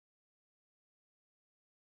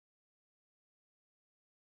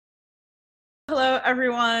Hello,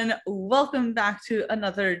 everyone. Welcome back to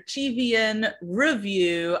another GVN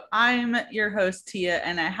review. I'm your host, Tia,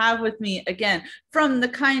 and I have with me again from the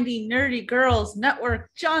Kindy Nerdy Girls Network,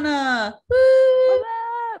 Johna. Woo!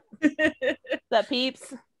 What's up? What's up,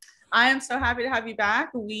 peeps? I am so happy to have you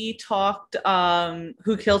back. We talked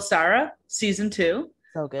Who Killed Sarah, season 2.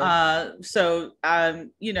 So good.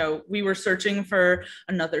 We were searching for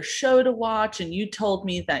another show to watch, and you told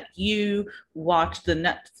me that you watched the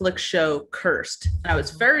Netflix show Cursed. And I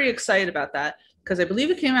was very excited about that because I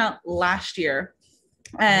believe it came out last year.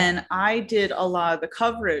 And I did a lot of the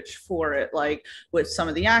coverage for it, like with some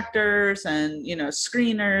of the actors and,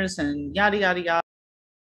 screeners and yada, yada, yada.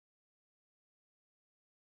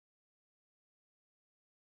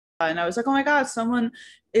 And I was like, oh my God, someone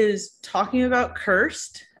is talking about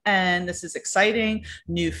Cursed, and this is exciting.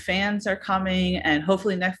 New fans are coming, and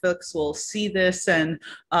hopefully Netflix will see this and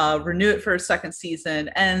renew it for a second season.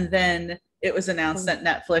 And then it was announced that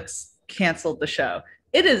Netflix canceled the show.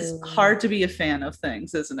 It is hard to be a fan of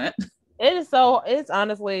things, isn't it? It's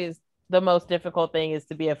honestly the most difficult thing is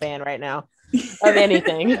to be a fan right now of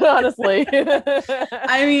anything, honestly.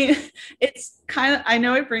 I mean, it's kind of, I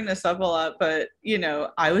know I bring this up a lot, but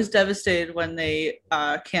I was devastated when they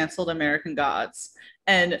canceled American Gods.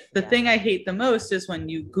 And the thing I hate the most is when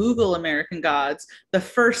you Google American Gods, the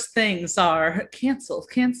first things are canceled.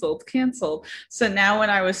 So now when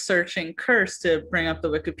I was searching Curse to bring up the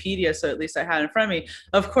Wikipedia, so at least I had it in front of me,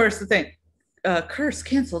 of course the thing, Curse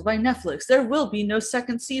canceled by Netflix. There will be no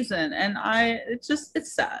second season. And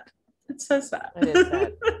it's sad. It's so sad. It is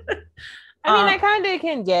sad. I mean, I kind of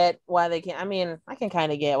can get why they can. I mean, I can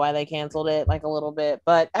kind of get why they canceled it, like a little bit.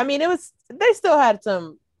 But I mean, they still had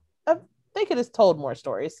some. They could have told more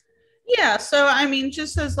stories. Yeah. So I mean,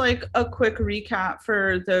 just as like a quick recap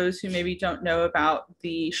for those who maybe don't know about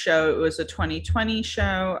the show, it was a 2020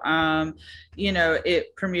 show.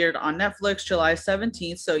 It premiered on Netflix July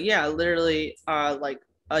 17th. So yeah, literally like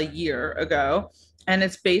a year ago. And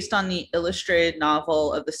it's based on the illustrated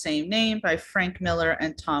novel of the same name by Frank Miller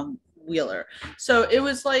and Tom Wheeler. So it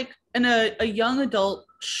was like a young adult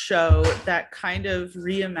show that kind of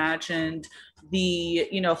reimagined the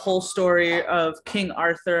whole story of King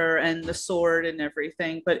Arthur and the sword and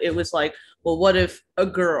everything. But it was like, well, what if a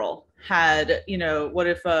girl had, what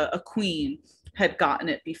if a queen had gotten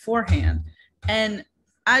it beforehand? And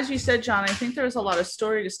as you said, John, I think there was a lot of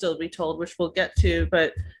story to still be told, which we'll get to.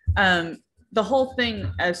 But the whole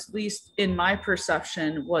thing, at least in my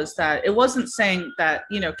perception, was that it wasn't saying that,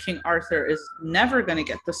 King Arthur is never going to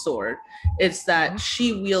get the sword. It's that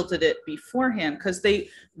she wielded it beforehand, because they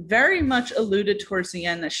very much alluded towards the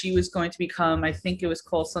end that she was going to become, I think it was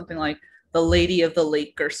called something like the Lady of the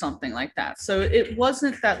Lake or something like that. So it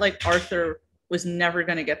wasn't that like Arthur was never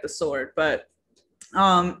going to get the sword. But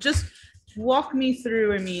just walk me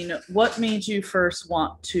through, I mean, what made you first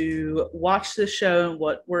want to watch the show, and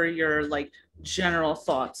what were your like general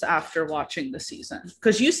thoughts after watching the season?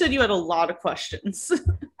 Because you said you had a lot of questions.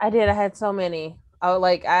 I did. I had so many.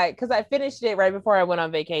 Because I finished it right before I went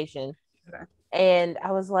on vacation. Okay. And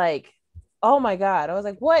I was like, oh my God. I was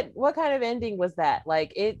like, what kind of ending was that?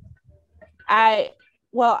 Like I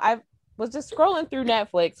was just scrolling through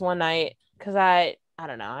Netflix one night because I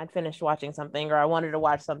don't know, I'd finished watching something, or I wanted to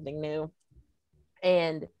watch something new.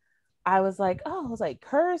 And I was like,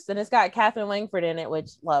 Cursed. And it's got Katherine Langford in it,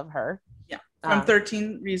 which love her. Yeah. From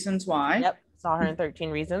 13 Reasons Why. Yep. Saw her in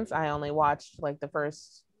 13 Reasons. I only watched like the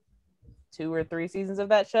first 2 or 3 seasons of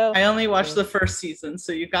that show. I only watched the first season,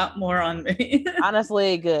 so you got more on me.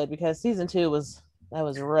 Honestly, good, because season 2 was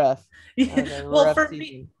rough. Yeah. Well, for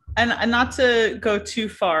me, and not to go too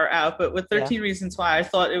far out, but with 13 Reasons Why, I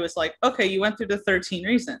thought it was like, okay, you went through the 13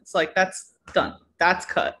 reasons. Like, that's done. That's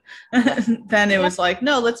cut. Then it was like,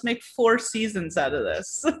 no, let's make 4 seasons out of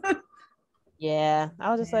this. Yeah.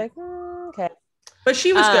 I was just like, okay. But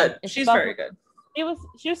she was good. She's very good. She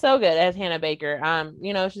was so good as Hannah Baker.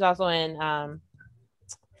 She's also in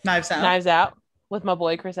Knives Out with my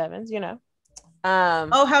boy Chris Evans,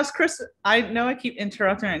 how's Chris? I know I keep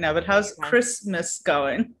interrupting right now, but how's Christmas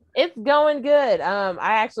going? It's going good. I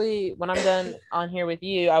actually, when I'm done on here with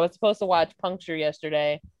you, I was supposed to watch Puncture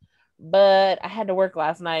yesterday, but I had to work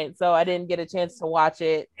last night, so I didn't get a chance to watch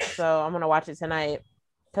it. So I'm gonna watch it tonight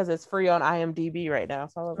because it's free on IMDb right now.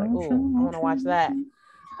 So I was like, I want to watch that.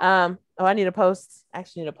 I need to post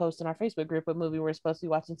in our Facebook group what movie we're supposed to be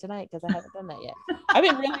watching tonight, because I haven't done that yet. I've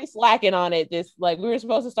been really slacking on it. Just like, we were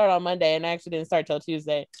supposed to start on Monday and I actually didn't start till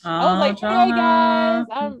Tuesday. I was like, hey guys,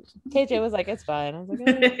 KJ was like, it's fine. I was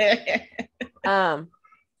like,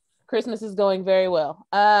 Christmas is going very well.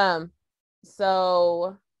 I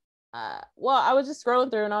was just scrolling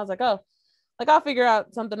through and I was like, like I'll figure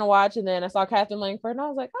out something to watch. And then I saw Katherine Langford and I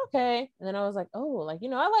was like, okay. And then I was like, oh, like, you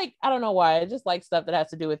know, I don't know why. I just like stuff that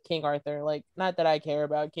has to do with King Arthur. Like, not that I care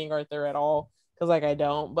about King Arthur at all, because like I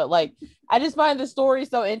don't, but like I just find the story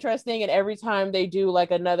so interesting. And every time they do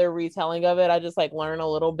like another retelling of it, I just like learn a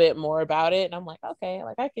little bit more about it. And I'm like, okay,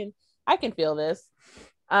 like I can feel this.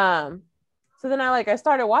 So then I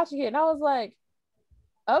started watching it and I was like,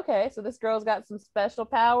 okay, so this girl's got some special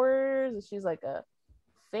powers and she's like a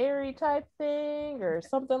fairy type thing or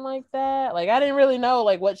something like that. Like I didn't really know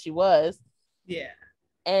like what she was. Yeah.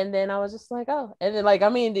 And then I was just like, oh, and then like I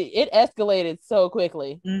mean it escalated so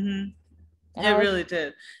quickly. It really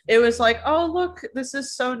did. It was like, oh look, this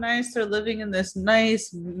is so nice. They're living in this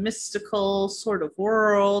nice mystical sort of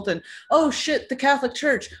world, and oh shit, the Catholic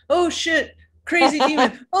Church. Oh shit, crazy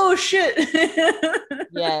demon. Oh shit.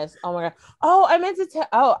 Yes. Oh my god. Oh, I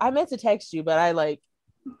meant to text you, but I like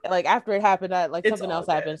after it happened, something else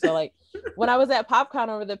happened. So like when I was at PopCon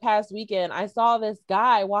over the past weekend, I saw this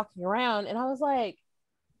guy walking around, and I was like,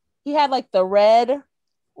 he had like the red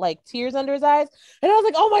like tears under his eyes, and I was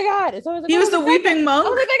like, oh my god. And so I was like, he was the weeping monk. I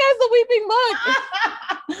was like, that guy's the weeping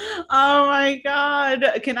monk. Oh my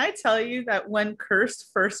god. Can I tell you that when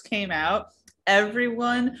Cursed first came out,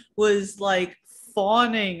 everyone was like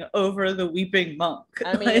fawning over the weeping monk.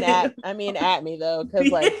 I mean at me though, because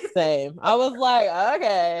like same. I was like,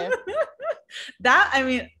 okay.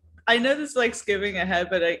 I know this is like skipping ahead,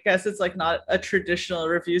 but I guess it's like not a traditional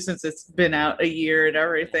review since it's been out a year and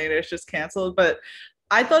everything. It's just canceled. But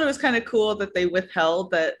I thought it was kind of cool that they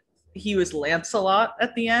withheld that he was Lancelot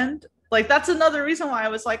at the end. Like that's another reason why I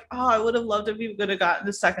was like, oh, I would have loved if you could have gotten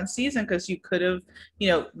the second season, because you could have, you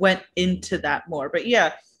know, went into that more. But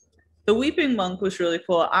yeah, the Weeping Monk was really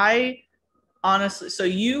cool. I honestly, so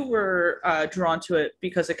you were drawn to it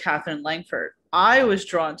because of Katherine Langford. I was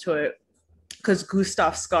drawn to it because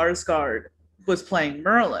Gustaf Skarsgard was playing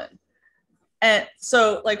Merlin. And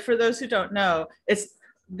so, like, for those who don't know,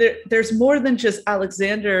 there's more than just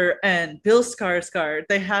Alexander and Bill Skarsgård.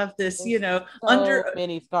 They have this, you know,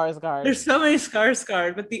 many Skarsgård. There's so many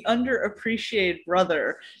Skarsgård, but the underappreciated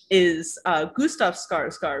brother is Gustaf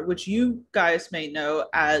Skarsgard, which you guys may know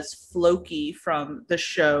as Floki from the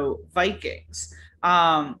show Vikings.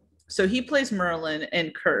 So he plays Merlin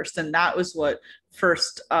in Cursed, and that was what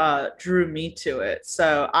first drew me to it.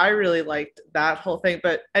 So I really liked that whole thing.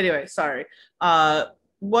 But anyway, sorry.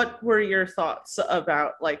 What were your thoughts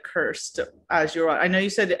about like Cursed as you were? I know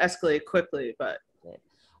you said it escalated quickly, but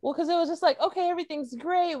well, because it was just like, okay, everything's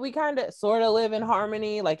great. We kind of sort of live in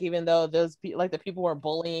harmony. Like even though those like the people were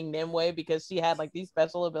bullying Nimue because she had like these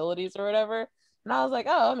special abilities or whatever. And I was like,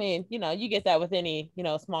 oh, I mean, you know, you get that with any, you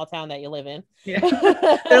know, small town that you live in. Yeah.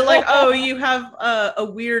 They're like, oh, you have a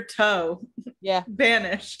weird toe. Yeah.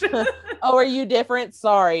 Banished. Oh, are you different?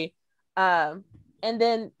 Sorry. And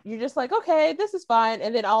then you're just like, okay, this is fine.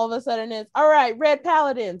 And then all of a sudden it's, all right, Red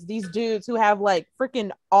Paladins, these dudes who have like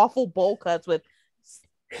freaking awful bowl cuts with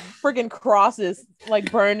freaking crosses like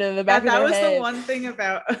burned in the back of their head. That was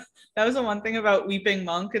the one thing about Weeping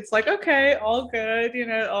Monk. It's like, okay, all good, you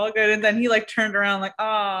know, all good. And then he like turned around like,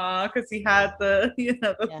 ah, because he had the, you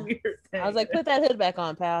know, the weird thing. I was like, put that hood back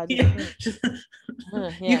on, pal.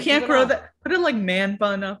 You can't grow that. Put a like man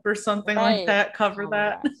bun up or something like that. Cover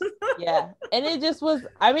that. Yeah. And it just was,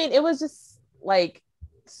 I mean, it was just like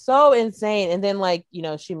so insane. And then like, you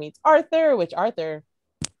know, she meets Arthur,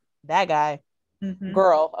 that guy. Mm-hmm.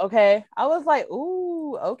 Girl, okay. I was like,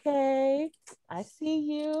 ooh, okay. I see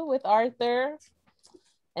you with Arthur.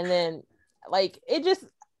 And then like it just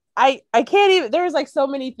I can't even, there was like so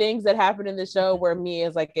many things that happened in the show where me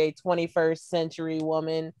as like a 21st century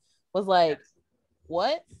woman was like,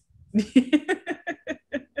 what?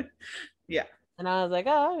 Yeah. And I was like,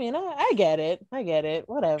 oh, I mean, I get it,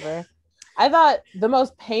 whatever. I thought the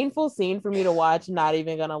most painful scene for me to watch, not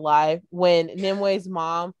even gonna lie, when Nimue's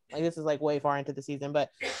mom, like this is like way far into the season, but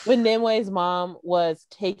when Nimue's mom was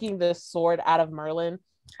taking the sword out of Merlin,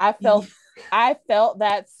 I felt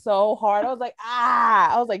that so hard. I was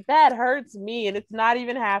like, that hurts me, and it's not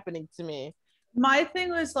even happening to me. My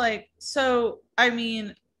thing was like, so I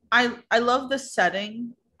mean, I love the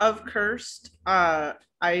setting of Cursed.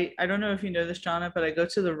 I don't know if you know this, Johna, but I go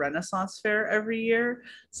to the Renaissance Fair every year.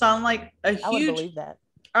 So I'm like I would believe that.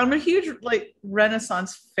 I'm a huge like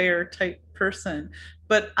Renaissance Fair type person,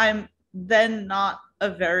 but I'm then not a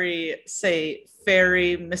very, say,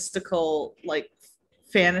 fairy mystical like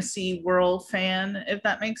fantasy world fan, if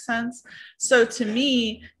that makes sense. So to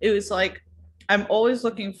me, it was like I'm always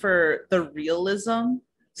looking for the realism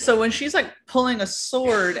So when she's like pulling a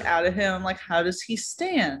sword out of him, I'm like, how does he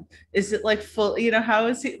stand? Is it like full, how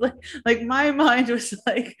is he like my mind was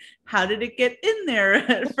like, how did it get in there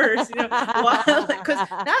at first? Because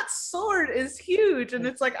that sword is huge. And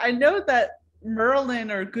it's like, I know that Merlin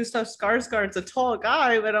or Gustaf Skarsgard's a tall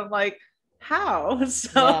guy, but I'm like, how?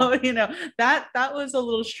 So, that was a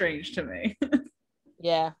little strange to me.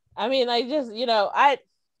 Yeah. I mean, like, just,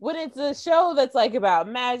 when it's a show that's like about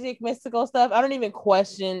magic, mystical stuff, I don't even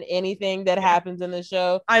question anything that happens in the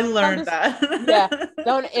show. I learned that. Yeah.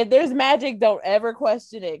 If there's magic, don't ever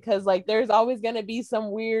question it. Cause like there's always gonna be some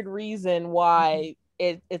weird reason why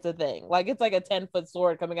it's a thing. Like it's like a 10-foot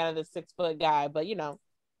sword coming out of this 6-foot guy, but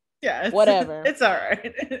yeah, whatever. It's all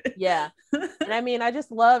right. Yeah. And I mean,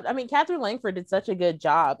 Katherine Langford did such a good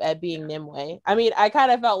job at being Nimue. I mean, I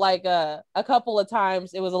kind of felt like a couple of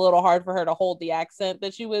times it was a little hard for her to hold the accent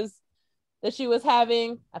that she was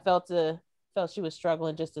having. I felt she was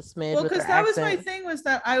struggling just a smidge. Well, because that was my thing, was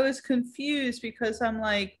that I was confused because I'm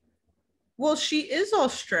like, well, she is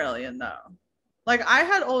Australian though. Like I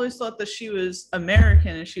had always thought that she was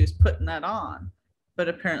American and she was putting that on. But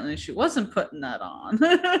apparently she wasn't putting that on.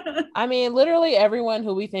 I mean, literally everyone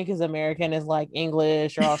who we think is American is like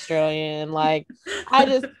English or Australian. Like, I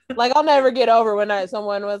just, like, I'll never get over when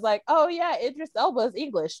someone was like, oh yeah, Idris Elba is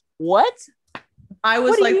English. What? I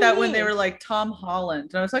was like that when they were like Tom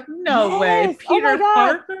Holland. And I was like, no way. Peter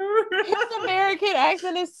Parker. His American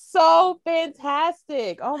accent is so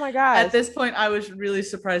fantastic. Oh my God. At this point, I was really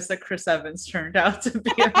surprised that Chris Evans turned out to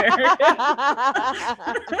be American.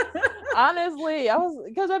 Honestly,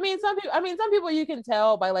 because some people you can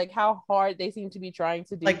tell by like how hard they seem to be trying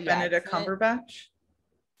to do, like Benedict Cumberbatch.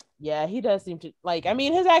 Yeah, he does seem to like, I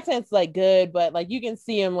mean, his accent's like good, but like you can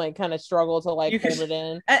see him like kind of struggle to like hold it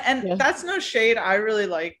in. And that's no shade. I really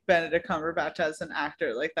like Benedict Cumberbatch as an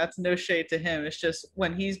actor. Like that's no shade to him. It's just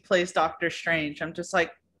when he plays Doctor Strange, I'm just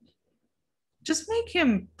like, just make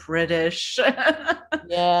him British.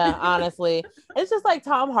 Yeah, honestly. It's just like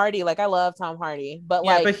Tom Hardy. Like I love Tom Hardy, but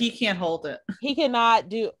like, but he can't hold it. He cannot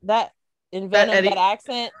do that in Venom, that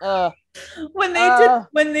accent. When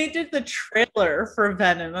they did the trailer for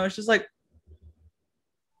Venom, I was just like,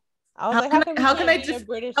 how can I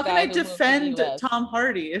defend Tom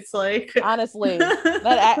Hardy? It's like, honestly, it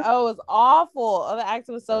was awful. The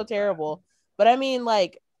accent was so terrible. But I mean,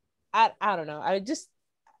 like, I don't know.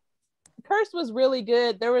 Curse was really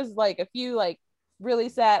good. There was like a few like really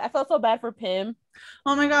sad. I felt so bad for Pym.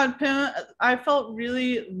 Oh my God, Pym, I felt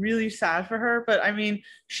really, really sad for her. But I mean,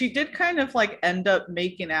 she did kind of like end up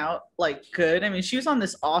making out like good. I mean, she was on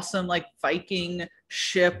this awesome like Viking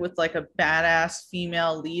ship with like a badass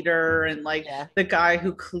female leader and like the guy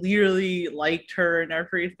who clearly liked her and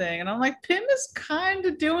everything. And I'm like, Pym is kind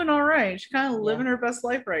of doing all right. She's kind of living her best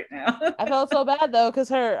life right now. I felt so bad though, because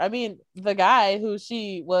the guy who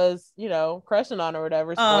she was, crushing on or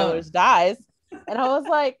whatever, spoilers, dies. And I was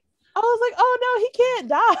like, oh no, he can't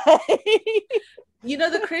die.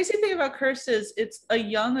 The crazy thing about Curse is it's a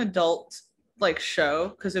young adult like show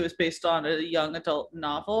because it was based on a young adult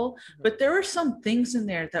novel, but there were some things in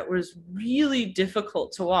there that was really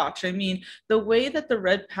difficult to watch. I mean, the way that the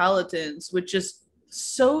Red Paladins would just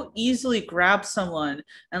so easily grab someone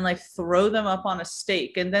and like throw them up on a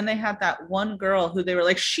stake, and then they had that one girl who they were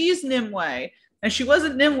like, she's Nimue, and she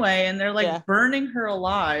wasn't Nimue, and they're like burning her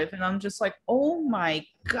alive, and I'm just like, oh my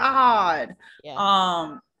God.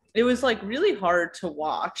 It was like really hard to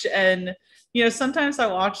watch. And sometimes I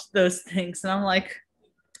watch those things and I'm like,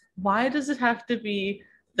 why does it have to be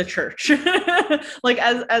the church? Like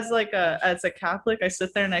as a Catholic, I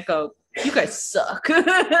sit there and I go, you guys suck.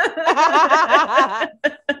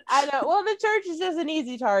 I know. Well, the church is just an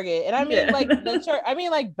easy target. And I mean, like the church,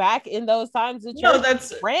 like back in those times, the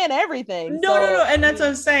church ran everything. No. And that's what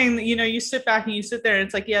I'm saying. You sit back and you sit there and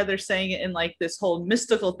it's like, yeah, they're saying it in like this whole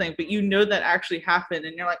mystical thing, but that actually happened.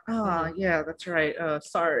 And you're like, oh yeah, that's right.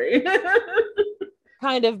 Sorry.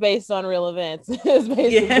 Kind of based on real events is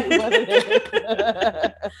basically what it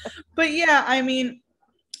is. But yeah, I mean,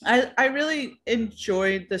 I really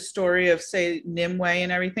enjoyed the story of, say, Nimue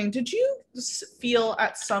and everything. Did you feel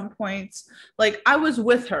at some points like I was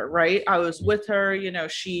with her, right? I was with her,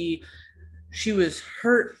 she was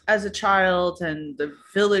hurt as a child and the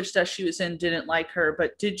village that she was in didn't like her.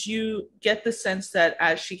 But did you get the sense that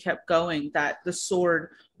as she kept going, that the sword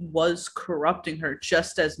was corrupting her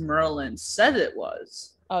just as Merlin said it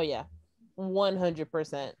was? Oh, yeah.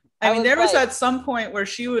 100%. I mean, there was at some point where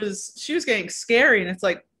she was getting scary and it's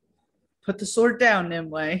like, put the sword down,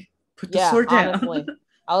 Nimue. Put the sword down. Honestly.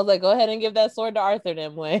 I was like, go ahead and give that sword to Arthur,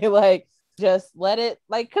 Nimue. Like, just let it,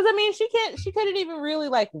 like, because I mean, she couldn't even really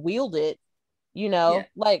like wield it you know, Yeah.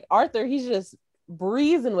 like Arthur, he's just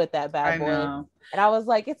breezing with that bad boy. Know. And I was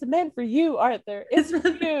like, it's meant for you, Arthur. It's for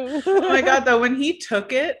you. Oh my God, though, when he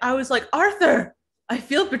took it, I was like, Arthur, I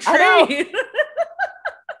feel betrayed.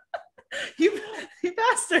 you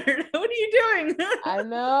bastard. What are you doing? I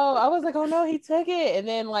know. I was like, oh no, he took it. And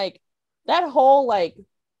then like that whole like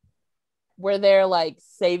where they're like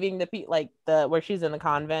saving the people, like the where she's in the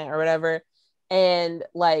convent or whatever. And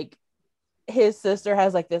like his sister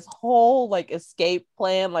has like this whole like escape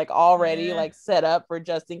plan like already like set up for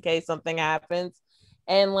just in case something happens.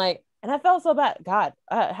 And like, and I felt so bad. God,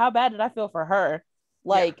 how bad did I feel for her?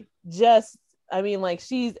 Like just, I mean, like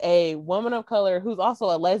she's a woman of color who's also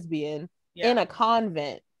a lesbian in a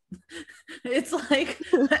convent. It's like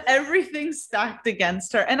everything's stacked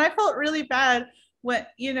against her. And I felt really bad when,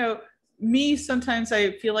 you know, me, sometimes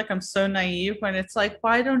I feel like I'm so naive when it's like,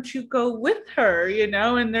 why don't you go with her, you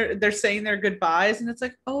know? And they're saying their goodbyes, and it's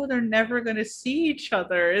like, oh, they're never going to see each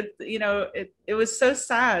other. It was so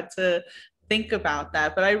sad to think about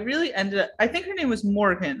that. But I really ended up, I think her name was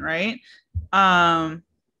Morgan, right?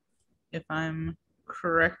 If I'm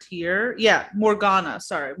correct here. Yeah, Morgana.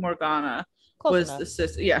 Sorry, Morgana. Close was enough. The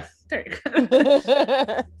sister. Yeah, there you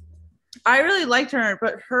go. I really liked her,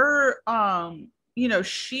 but her, you know,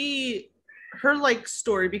 her like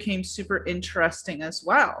story became super interesting as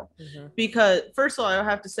well. Because first of all, I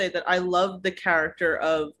have to say that I love the character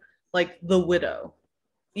of like the widow,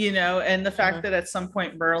 you know, and the fact that at some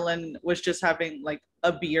point Merlin was just having like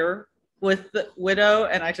a beer with the widow,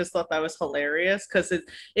 and I just thought that was hilarious because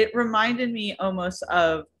it reminded me almost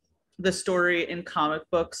of the story in comic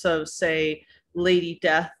books of, say, Lady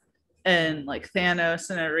Death and like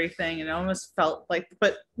Thanos and everything, and it almost felt like,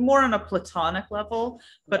 but more on a platonic level.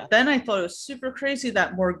 But then I thought it was super crazy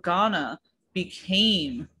that Morgana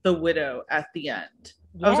became the widow at the end.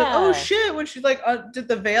 I was like, oh shit, when she like did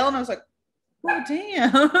the veil, and I was like, oh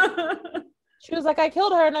damn. She was like, I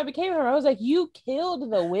killed her and I became her. I was like, you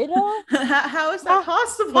killed the widow? How is that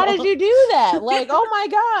possible? How did you do that? Like, oh my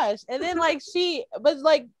gosh. And then like she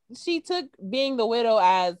took being the widow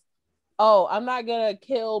as, oh, I'm not gonna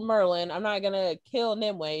kill Merlin. I'm not gonna kill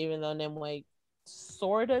Nimue, even though Nimue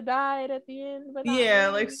sorta died at the end. But yeah,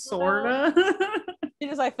 really, like sorta. She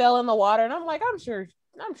just like fell in the water, and I'm like, I'm sure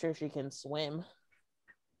she can swim.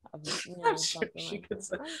 I'm sure she could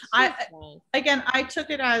swim. I took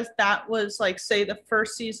it as that was like, say, the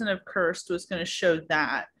first season of Cursed was going to show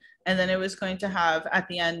that, and then it was going to have at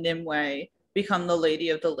the end Nimue become the Lady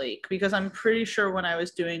of the Lake, because I'm pretty sure when I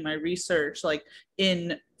was doing my research, like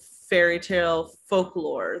in fairy tale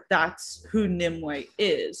folklore, that's who Nimue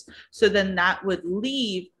is. So then that would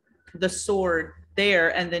leave the sword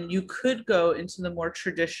there, and then you could go into the more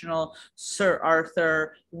traditional Sir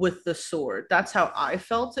Arthur with the sword. That's how I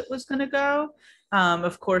felt it was going to go.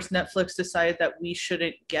 Of course, Netflix decided that we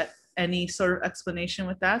shouldn't get any sort of explanation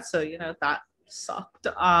with that, so you know that sucked.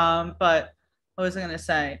 But what was I going to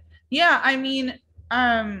say? Yeah, I mean,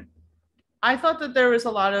 I thought that there was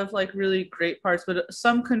a lot of like really great parts, but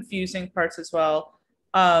some confusing parts as well.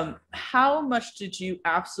 How much did you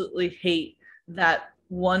absolutely hate that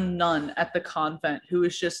one nun at the convent who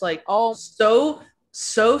was just like so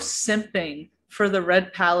simping for the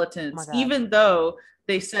Red Palatins, even though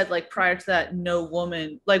they said like prior to that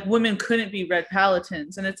women couldn't be Red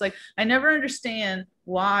Palatins? And it's like, I never understand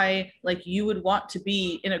why like you would want to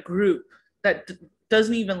be in a group that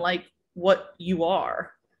doesn't even like what you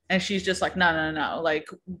are. And she's just like, no, like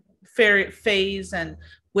fays and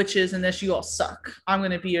witches and this, you all suck. I'm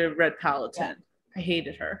gonna be a Red Palatine. I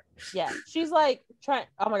hated her. Yeah, she's like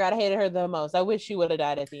oh my god, I hated her the most. I wish she would have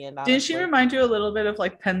died at the end, honestly. Didn't she remind you a little bit of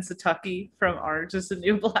like Pensatucky from Orange Is the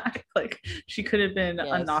New Black? Like she could have been a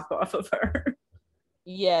knockoff of her.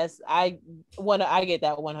 Yes, I get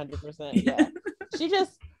that 100%. Yeah. She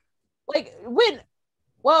just like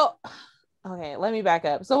okay, let me back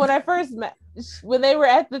up. So when I first met, when they were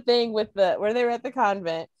at the thing where they were at the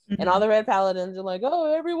convent, and all the Red Paladins are like,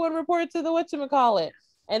 oh, everyone report to the whatchamacallit.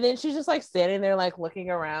 And then she's just like standing there, like looking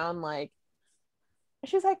around, like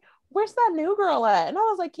she's like, "Where's that new girl at?" And I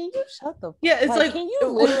was like, "Can you shut the?" Yeah, it's like, can you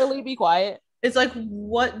literally be quiet? It's like,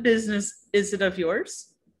 what business is it of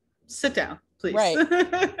yours? Sit down, please. Right.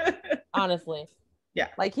 Honestly. Yeah.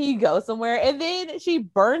 Like he goes somewhere, and then she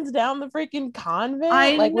burns down the freaking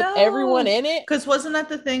convent, with everyone in it. Because wasn't that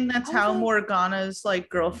the thing? That's how Morgana's like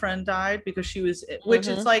girlfriend died, because she was, which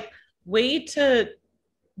is like way to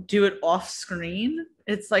do it off screen.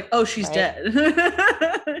 It's like, oh, she's dead.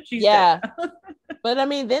 She's dead. But I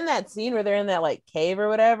mean, then that scene where they're in that like cave or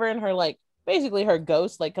whatever, and her like basically her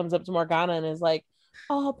ghost like comes up to Morgana and is like,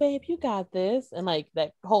 oh babe, you got this. And like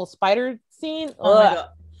that whole spider scene. Oh my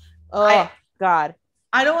god. God.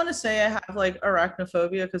 I don't want to say I have like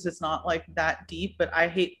arachnophobia because it's not like that deep, but I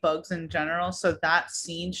hate bugs in general. So that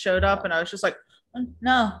scene showed up and I was just like,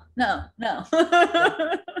 no.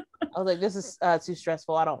 I was like, this is too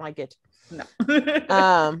stressful. I don't like it. No.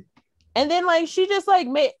 And then like she just like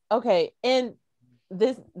made okay, and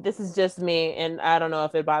this is just me, and I don't know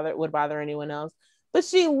if it would bother anyone else, but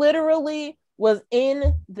she literally was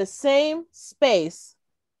in the same space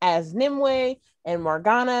as Nimue and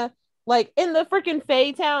Morgana, like in the freaking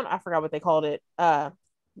Fae town. I forgot what they called it.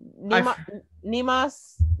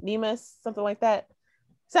 Nemas, something like that.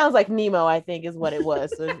 Sounds like Nemo, I think is what it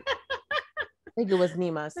was. So, I think it was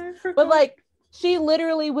Nemas. But like she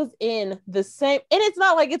literally was in the same, and it's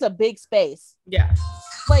not like it's a big space. Yeah.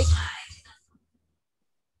 Like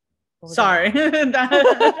sorry. My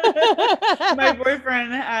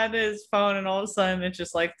boyfriend had his phone and all of a sudden it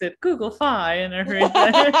just like did Google Fi and everything.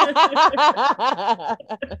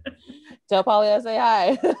 Tell Polly I say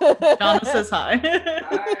hi. John says hi.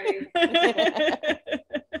 Hi.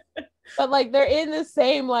 But like they're in the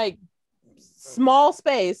same like small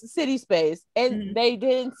space, city space, and they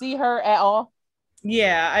didn't see her at all.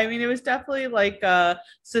 Yeah, I mean it was definitely like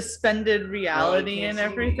suspended reality and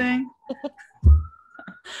everything.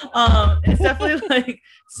 It's definitely like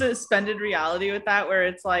suspended reality with that, where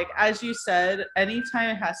it's like, as you said,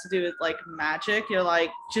 anytime it has to do with like magic, you're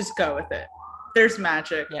like, just go with it. There's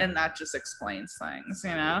magic, and that just explains things,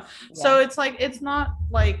 you know. So it's like, it's not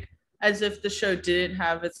like as if the show didn't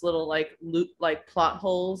have its little like plot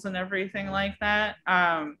holes and everything like that.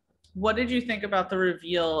 What did you think about the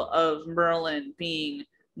reveal of Merlin being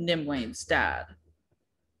Nimwane's dad?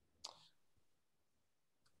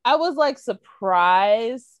 I was like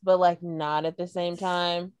surprised, but like not at the same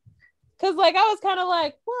time. Cause like I was kind of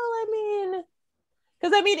like, well, I mean,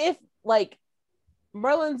 if like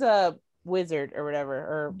Merlin's a wizard or whatever,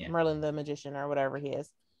 or Merlin the magician or whatever he is,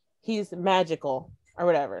 he's magical or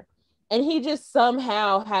whatever. And he just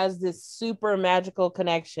somehow has this super magical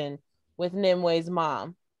connection with Nimue's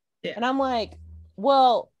mom. Yeah. And I'm like,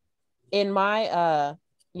 well, in my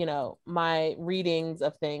my readings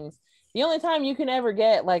of things, the only time you can ever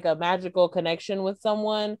get like a magical connection with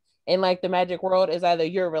someone in like the magic world is either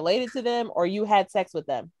you're related to them or you had sex with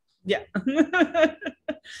them. Yeah.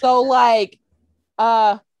 So like,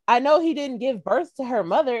 I know he didn't give birth to her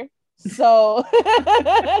mother. So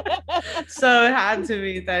so it had to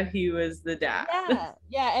be that he was the dad.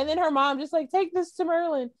 Yeah. And then her mom just like, take this to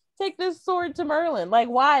Merlin. Take this sword to Merlin. Like,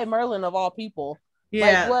 why Merlin of all people?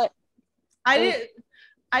 Yeah. Like, what?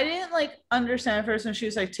 I didn't like understand at first when she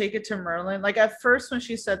was like, take it to Merlin. Like at first when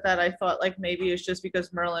she said that, I thought like maybe it's just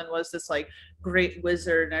because Merlin was this like great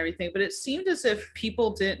wizard and everything. But it seemed as if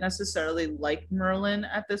people didn't necessarily like Merlin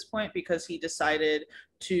at this point because he decided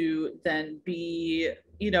to then be,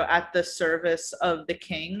 you know, at the service of the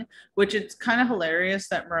king, which it's kind of hilarious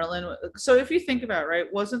that Merlin. So if you think about it,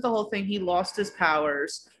 right, wasn't the whole thing he lost his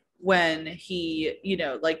powers when he, you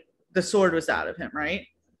know, like the sword was out of him, right?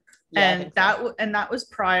 Yeah, and that was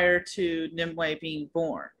prior to Nimue being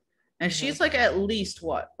born, and she's like at least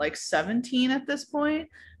what, like 17 at this point.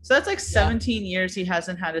 So that's like 17 years he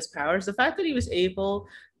hasn't had his powers. The fact that he was able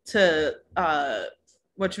to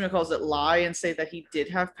lie and say that he did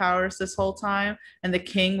have powers this whole time, and the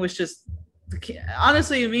king was just,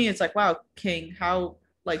 honestly to me it's like, wow, king, how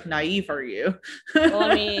like naive are you? Well,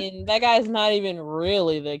 I mean, that guy's not even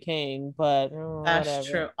really the king, but that's whatever.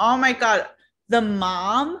 true. Oh my god, the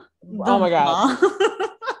mom. Oh my god.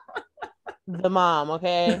 The mom,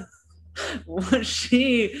 okay.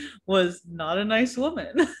 She was not a nice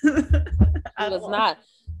woman. She was not.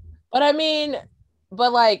 But I mean,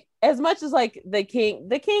 but like as much as like the king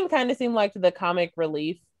kind of seemed like the comic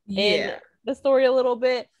relief in the story a little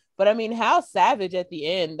bit. But I mean, how savage at the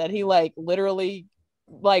end that he like literally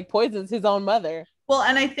like poisons his own mother. Well,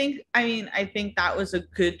 and I think that was a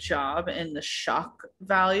good job in the shock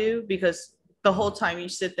value, because the whole time you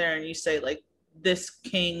sit there and you say like, this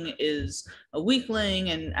king is a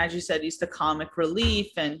weakling, and as you said, he's the comic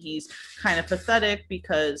relief, and he's kind of pathetic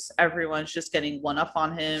because everyone's just getting one up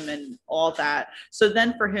on him and all that. So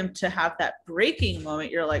then for him to have that breaking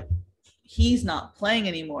moment, you're like, he's not playing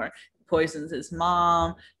anymore. He poisons his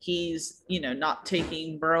mom. He's, you know, not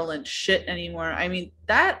taking Merlin's shit anymore. I mean,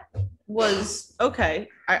 that was okay.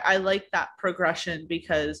 I like that progression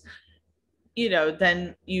because, you know,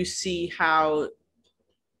 then you see how,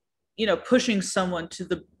 you know, pushing someone to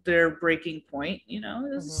their breaking point, you know,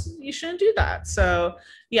 is you shouldn't do that. So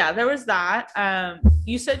yeah, there was that.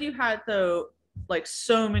 You said you had though like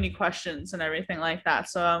so many questions and everything like that.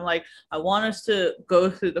 So I'm like, I want us to go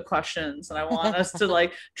through the questions, and I want us to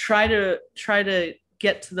like try to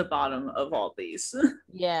get to the bottom of all these.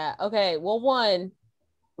 Yeah. Okay. Well, one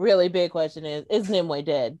really big question is Nimue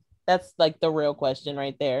dead? That's like the real question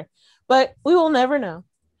right there. But we will never know.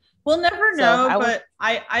 We'll never know, but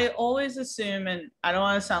I always assume, and I don't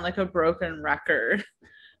want to sound like a broken record,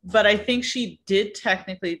 but I think she did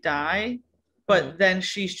technically die, but then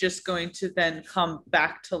she's just going to then come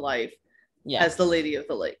back to life as the Lady of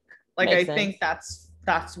the Lake. Like, I think that's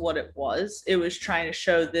what it was. It was trying to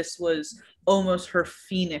show this was almost her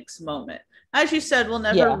Phoenix moment. As you said, we'll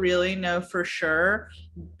never really know for sure.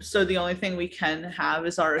 So the only thing we can have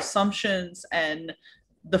is our assumptions and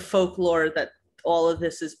the folklore that all of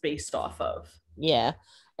this is based off of. Yeah.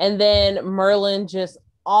 And then Merlin just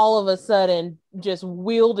all of a sudden just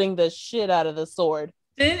wielding the shit out of the sword.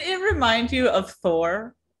 Didn't it remind you of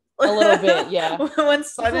Thor? A little bit, yeah. when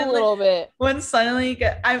suddenly, a little bit. When suddenly,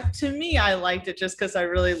 to me, I liked it just because I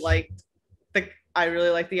really liked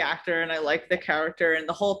the actor and I liked the character, and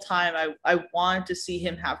the whole time I wanted to see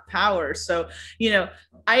him have power. So,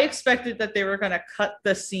 I expected that they were going to cut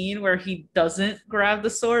the scene where he doesn't grab the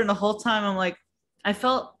sword, and the whole time I'm like, I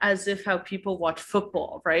felt as if how people watch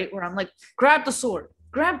football, right? Where I'm like, grab the sword,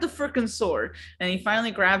 grab the freaking sword. And he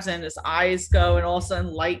finally grabs it and his eyes go and all of a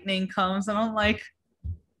sudden lightning comes. And I'm like,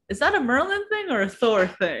 is that a Merlin thing or a Thor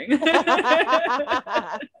thing?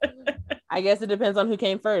 I guess it depends on who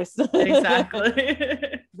came first.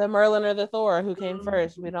 Exactly. The Merlin or the Thor, who came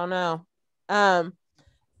first? We don't know. And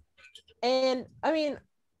I mean,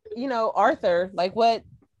 Arthur, like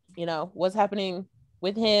what's happening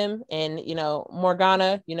with him and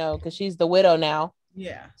Morgana, because she's the widow now.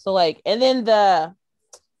 Yeah. So like, and then the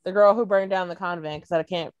girl who burned down the convent, because I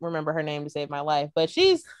can't remember her name to save my life, but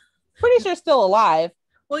she's pretty sure still alive.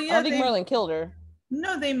 Well, yeah, I don't think Merlin killed her.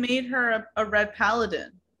 No, they made her a red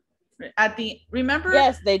paladin. Remember?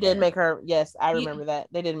 Yes, they did make her. Yes, I remember that.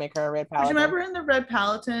 They did make her a red paladin. Remember in the Red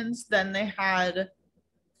Paladins, then they had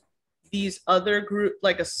these other group,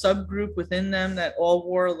 like a subgroup within them that all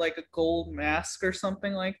wore like a gold mask or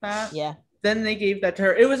something like that. Yeah. Then they gave that to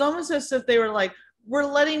her. It was almost as if they were like, we're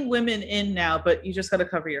letting women in now, but you just got to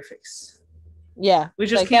cover your face. Yeah. We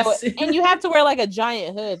just can't see. And you have to wear like a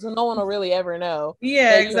giant hood, so no one will really ever know.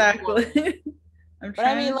 Yeah, exactly.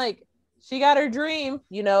 I mean, like, she got her dream,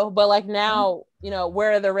 but like now,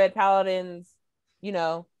 where are the Red Paladins,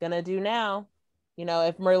 gonna do now?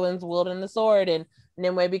 If Merlin's wielding the sword and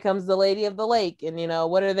Nimue becomes the Lady of the Lake, and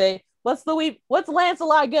what's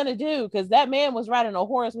Lancelot gonna do? Because that man was riding a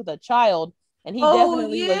horse with a child and he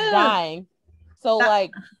definitely was dying. So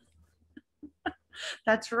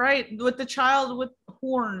that's right, with the child with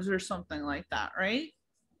horns or something like that, right?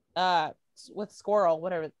 With Squirrel,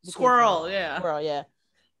 whatever. Squirrel, yeah. Squirrel, yeah.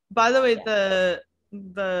 By the way,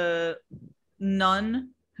 the nun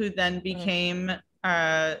who then became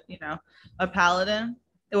a paladin,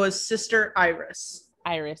 it was Sister Iris.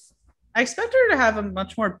 Iris. I expect her to have a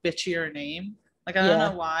much more bitchier name. Like, I don't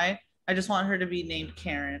know why. I just want her to be named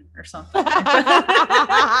Karen or something.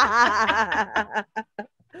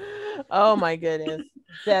 Oh my goodness.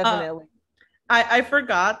 Definitely. I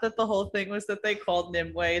forgot that the whole thing was that they called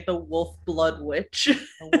Nimue the Wolf Blood Witch.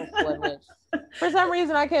 The Wolf Blood Witch. For some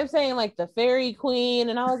reason, I kept saying like the Fairy Queen,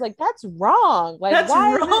 and I was like, "That's wrong. Like, that's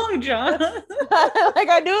wrong, John." Like,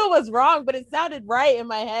 I knew it was wrong, but it sounded right in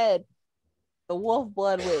my head. The Wolf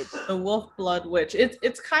Blood Witch. The Wolf Blood Witch.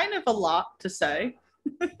 It's kind of a lot to say.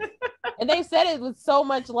 And they said it with so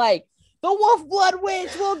much like, the Wolf Blood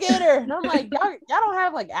Witch, we'll get her. And I'm like, y'all don't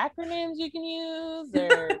have like acronyms you can use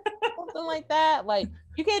or something like that. Like,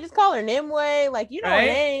 you can't just call her Nimue. Like, her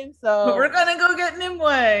name. So we're gonna go get Nimue.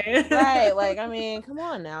 Right. Like, I mean, come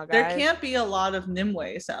on now, guys. There can't be a lot of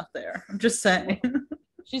Nimues out there. I'm just saying.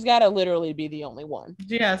 She's got to literally be the only one.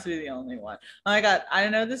 She has to be the only one. Oh my God. I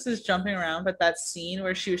know this is jumping around, but that scene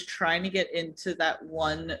where she was trying to get into that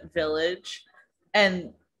one village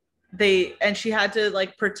and she had to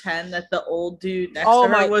like pretend that the old dude next to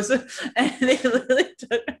her was, and they literally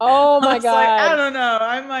took. Oh my God! Like, I don't know.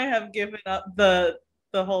 I might have given up the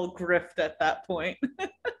whole grift at that point.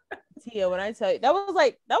 Tia, when I tell you, that was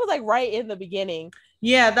like right in the beginning.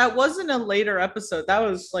 Yeah, that wasn't a later episode. That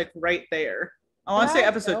was like right there. I want to say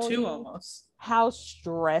episode 2 almost. How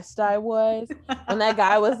stressed I was when that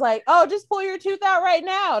guy was like, "Oh, just pull your tooth out right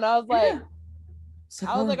now," and I was like.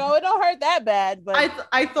 Oh, it don't hurt that bad. But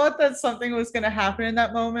I thought that something was going to happen in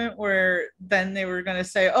that moment where then they were going to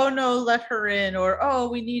say, oh, no, let her in, or, oh,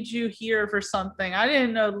 we need you here for something. I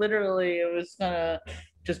didn't know literally it was going to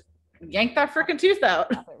just yank that freaking tooth out.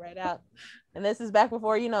 Right out. And this is back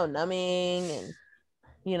before, numbing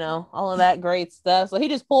and, all of that great stuff. So he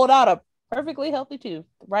just pulled out a perfectly healthy tooth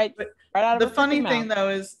right out of the funny thing, though,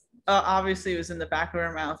 is obviously it was in the back of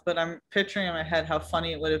her mouth, but I'm picturing in my head how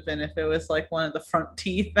funny it would have been if it was like one of the front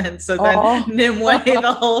teeth, and so then Nimue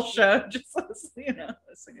the whole show just was,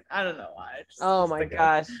 I don't know why. Oh my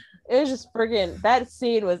gosh, it was just freaking, that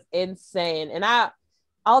scene was insane. And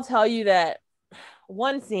I'll tell you that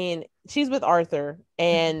one scene, she's with Arthur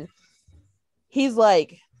and he's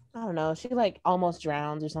like, I don't know, she like almost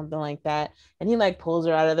drowns or something like that, and he like pulls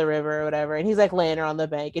her out of the river or whatever, and he's like laying her on the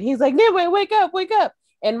bank, and he's like, Nimue, wake up,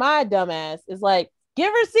 and my dumbass is like,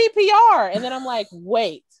 give her CPR, and then I'm like,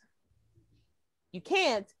 wait, you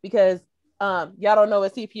can't, because y'all don't know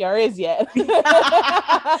what CPR is yet. You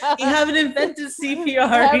haven't invented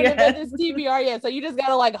CPR yet, so you just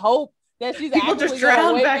gotta like hope that she's people actually just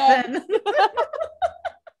drowned back up. then.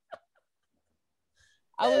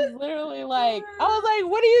 I was literally like,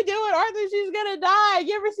 what are you doing, Arthur? She's gonna die.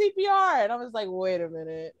 Give her CPR. And I was like, wait a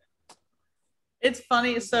minute. It's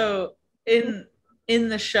funny. So in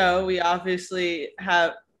the show, we obviously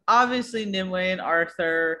Nimue and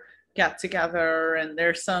Arthur get together, and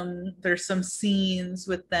there's some scenes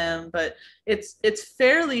with them, but it's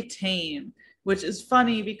fairly tame, which is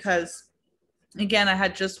funny because, again, I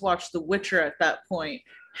had just watched The Witcher at that point,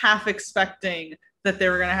 half expecting that they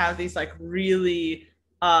were gonna have these like really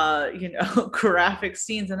graphic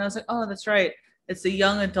scenes, and I was like, oh, that's right, it's the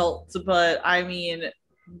young adults, but I mean,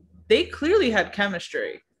 they clearly had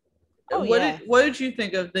chemistry. What did you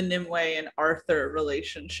think of the Nimue and Arthur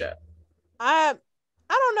relationship? I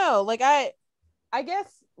don't know, like I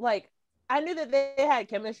guess like I knew that they had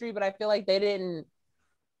chemistry, but I feel like they didn't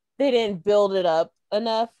build it up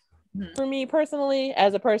enough for me personally,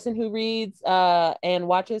 as a person who reads and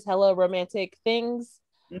watches hella romantic things.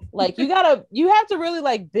 Like you have to really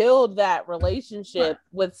like build that relationship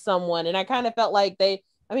with someone, and I kind of felt like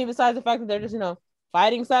besides the fact that they're just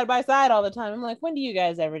fighting side by side all the time, I'm like, when do you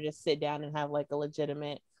guys ever just sit down and have like a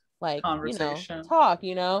legitimate like conversation, talk,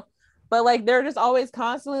 but like they're just always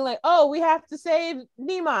constantly like, oh, we have to save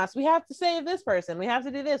Nemas, we have to save this person, we have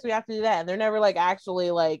to do this, we have to do that, and they're never like actually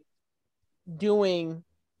like doing,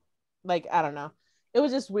 like, I don't know. It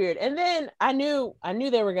was just weird. And then I knew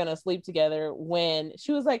they were gonna sleep together when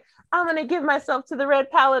she was like, I'm gonna give myself to the Red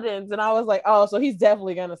Paladins, and I was like, oh, so he's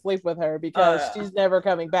definitely gonna sleep with her because she's never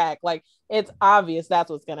coming back. Like, it's obvious that's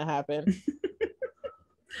what's gonna happen.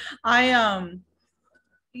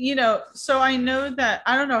 So I know that,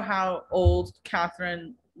 I don't know how old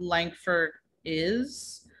Katherine Langford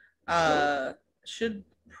is. Should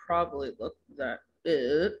probably look that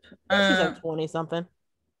up. She's like 20 something.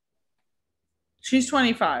 She's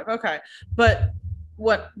 25. Okay. But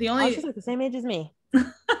she's like the same age as me.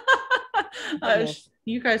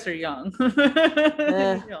 You guys are young.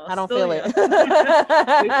 I don't feel young.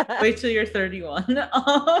 it. Wait till you're 31.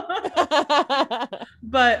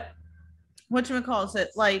 But whatchamacallit,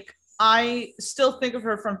 like, I still think of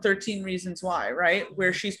her from 13 Reasons Why, right?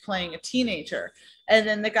 Where she's playing a teenager. And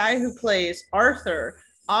then the guy who plays Arthur,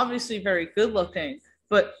 obviously very good looking,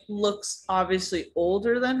 but looks obviously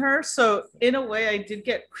older than her. So in a way, I did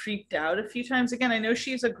get creeped out a few times. Again, I know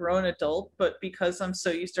she's a grown adult, but because I'm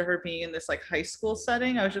so used to her being in this like high school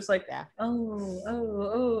setting, I was just like,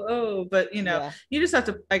 oh. But you just have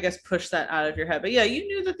to, I guess, push that out of your head. But yeah, you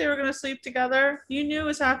knew that they were going to sleep together. You knew it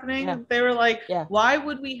was happening. Yeah. They were like, why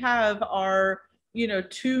would we have our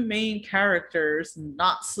two main characters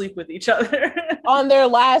not sleep with each other on their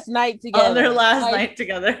last night together? Night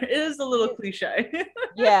together. It is a little cliche.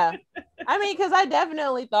 Yeah. I mean, because I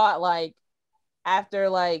definitely thought like after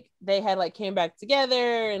like they had like came back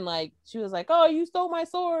together and like she was like, oh, you stole my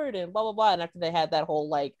sword and blah blah blah, and after they had that whole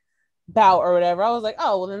like bout or whatever, I was like,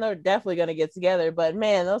 oh well, then they're definitely gonna get together. But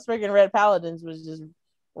man, those freaking Red Paladins was just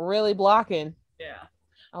really blocking. Yeah.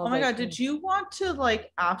 Oh my God, did you want to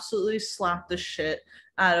like absolutely slap the shit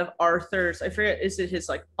out of Arthur's, I forget, is it his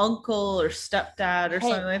like uncle or stepdad or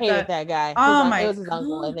something like that? Hated that guy. It was his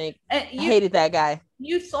uncle, I think. I hated that guy.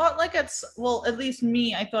 You thought like at least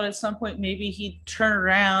me, I thought at some point maybe he'd turn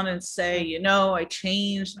around and say, I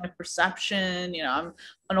changed my perception, I'm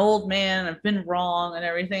an old man, I've been wrong and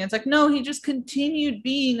everything. It's like, no, he just continued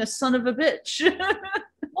being a son of a bitch.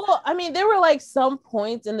 Well, I mean, there were like some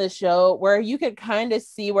points in the show where you could kind of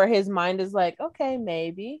see where his mind is like, okay,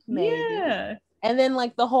 maybe. Yeah. And then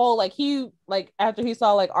like the whole, like he, like after he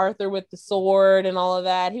saw like Arthur with the sword and all of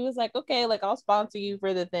that, he was like, okay, like I'll sponsor you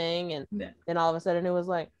for the thing. And then all of a sudden it was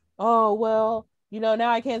like, oh, well, now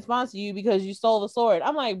I can't sponsor you because you stole the sword.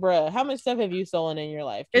 I'm like, bruh, how much stuff have you stolen in your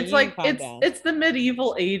life? It's like, it's the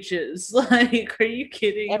medieval ages. Like, are you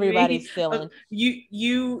kidding? Everybody's stealing.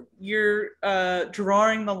 You're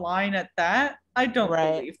drawing the line at that? I don't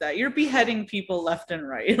believe that. You're beheading people left and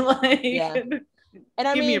right. Like, And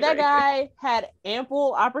I Give me mean, a that break. guy had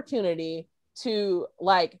ample opportunity to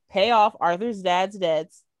like pay off Arthur's dad's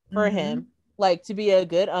debts for Mm-hmm. him, like to be a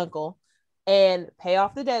good uncle and pay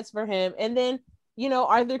off the debts for him. And then,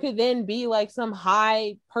 Arthur could then be like some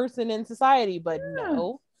high person in society, but Yeah.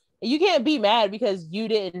 no, you can't be mad because you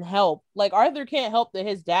didn't help. Like, Arthur can't help that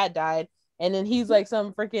his dad died. And then he's like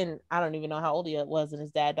some freaking, I don't even know how old he was when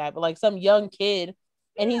his dad died, but like some young kid.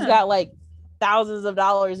 And he's Yeah. got like thousands of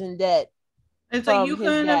dollars in debt It's like from you his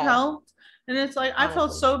couldn't have dad, helped. And it's like I felt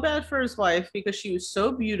honestly. so bad for his wife because she was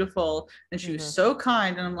so beautiful and she was Mm-hmm. so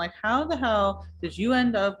kind. And I'm like, how the hell did you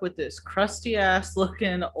end up with this crusty ass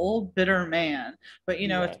looking old bitter man? But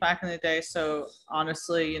it's Right. back in the day, so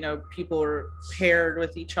honestly, people were paired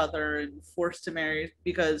with each other and forced to marry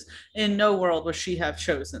because in no world would she have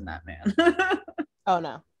chosen that man. Oh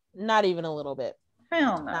no, not even a little bit.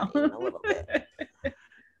 Hell Not no. even a little bit.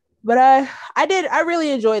 But I really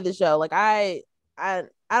enjoyed the show. Like I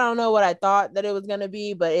don't know what I thought that it was gonna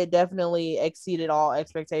be, but it definitely exceeded all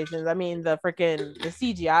expectations. I mean, the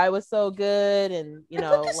CGI was so good, and I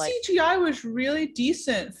thought the like CGI was really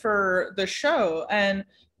decent for the show. And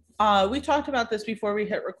we talked about this before we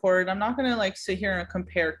hit record. I'm not gonna like sit here and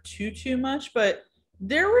compare too much, but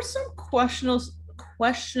there were some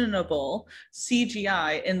questionable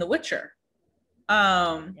CGI in The Witcher.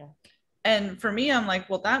 Um, yeah. and for me, I'm like,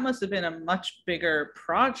 well, that must have been a much bigger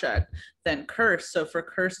project than Curse. So for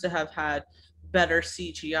Curse to have had better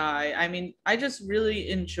CGI, I mean, I just really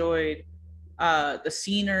enjoyed the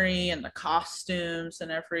scenery and the costumes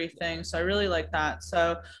and everything. So I really like that.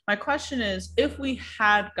 So my question is, if we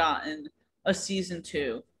had gotten a season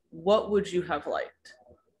 2, what would you have liked?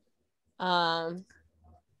 Um,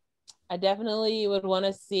 I definitely would want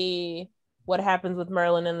to see what happens with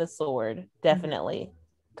Merlin and the sword. Mm-hmm. Definitely,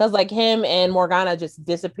 because like him and Morgana just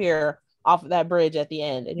disappear off of that bridge at the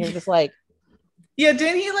end, and you're just like, Yeah,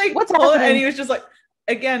 didn't he like what's pull it and happening? he was just like,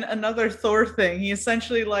 again, another Thor thing. He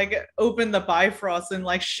essentially like opened the Bifrost and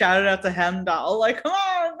like shouted out to Hemdall, like, come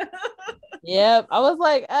on. Yep. I was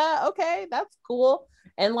like, okay, that's cool.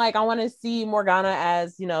 And like I want to see Morgana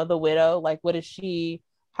as, the widow. Like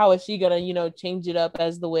how is she gonna, change it up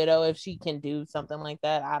as the widow if she can do something like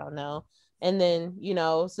that? I don't know. And then,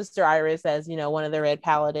 Sister Iris as, one of the Red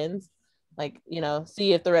Paladins. Like,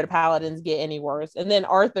 see if the Red Paladins get any worse. And then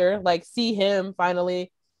Arthur, like, see him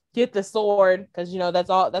finally get the sword. Cause that's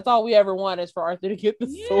all we ever want is for Arthur to get the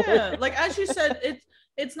sword. Yeah, like as you said,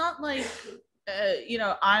 it's not like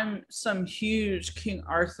I'm some huge King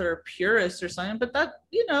Arthur purist or something, but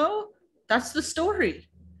that's the story,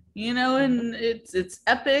 and it's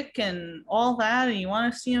epic and all that, and you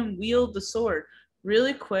want to see him wield the sword.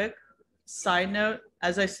 Really quick side note,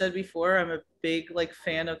 as I said before, I'm a big like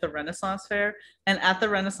fan of the Renaissance Fair, and at the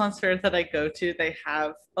Renaissance Fair that I go to, they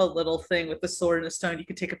have a little thing with the sword and the stone. You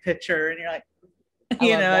can take a picture, and you're like, I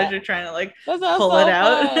love as that. you're trying to like That sounds pull it so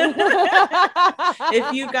out. fun.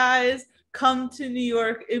 If you guys come to New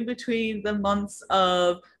York in between the months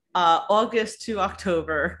of August to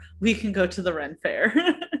October, we can go to the Ren Fair.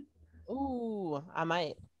 Ooh, I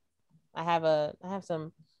might. I have a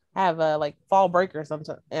like fall break or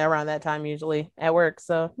something around that time usually at work.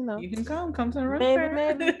 So, You can come to the Ren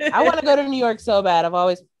maybe. I want to Fair. go to New York so bad. I've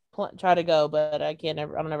always try to go, but I can't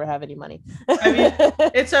never, I don't never have any money. I mean,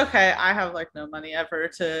 it's okay. I have like no money ever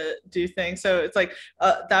to do things. So it's like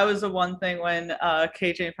that was the one thing when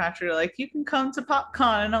KJ and Patrick are like, you can come to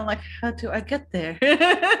PopCon. And I'm like, how do I get there?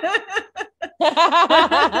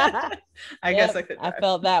 I guess I could I drive.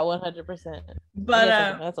 felt that 100%. But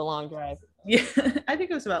That's a long drive. yeah, I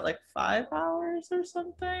think it was about like 5 hours or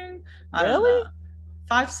something. I don't Really? know.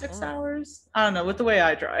 5 6 hours. I don't know with the way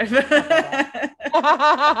I drive.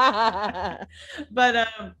 But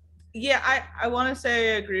yeah, I want to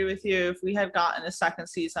say I agree with you. If we had gotten a second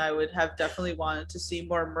season, I would have definitely wanted to see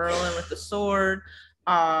more Merlin with the sword.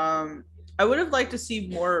 I would have liked to see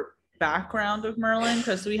more background of Merlin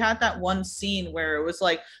because we had that one scene where it was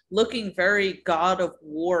like looking very God of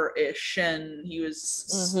War-ish and he was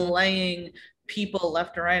slaying people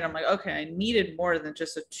left and right. I'm like, okay, I needed more than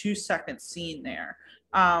just a 2-second scene there.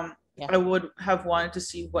 I would have wanted to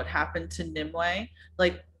see what happened to Nimue.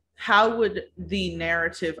 Like, how would the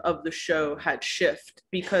narrative of the show had shift?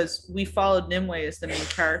 Because we followed Nimue as the main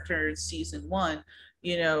character in season 1.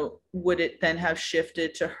 Would it then have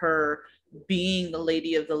shifted to her being the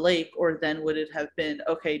Lady of the Lake, or then would it have been,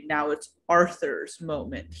 okay, now it's Arthur's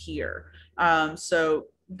moment here? So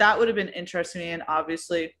that would have been interesting. And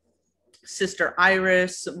obviously, Sister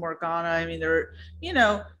Iris, Morgana. I mean,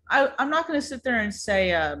 I'm not going to sit there and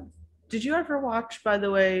say, did you ever watch, by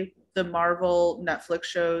the way, the Marvel Netflix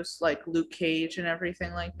shows like Luke Cage and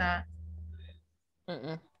everything like that?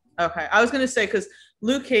 Mm-mm. Okay, I was gonna say because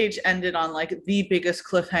Luke Cage ended on like the biggest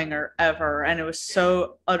cliffhanger ever, and it was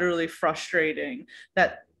so utterly frustrating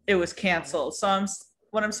that it was canceled. So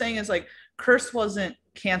what I'm saying is like Curse wasn't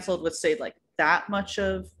canceled with say like that much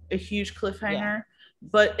of a huge cliffhanger,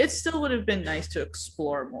 but it still would have been nice to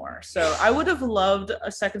explore more. So I would have loved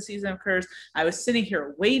a second season of Curse. I was sitting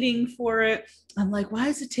here waiting for it. I'm like, why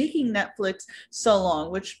is it taking Netflix so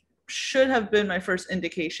long? Which should have been my first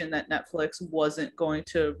indication that Netflix wasn't going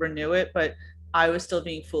to renew it, but I was still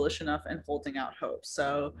being foolish enough and holding out hope.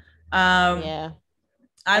 So Yeah.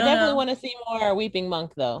 I don't definitely know. want to see more Weeping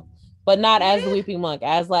Monk though, but not as the Weeping Monk,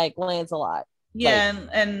 as like Lancelot. Yeah, Like,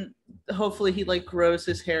 and hopefully he like grows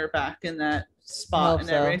his hair back in that I spot hope and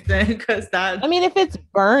so. everything, because that I mean, if it's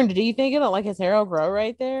burned, do you think it'll like his hair will grow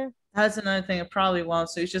right there? that's another thing. It probably won't.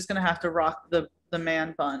 So he's just gonna have to rock the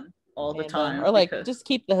man bun all the Man bun. Or time like because just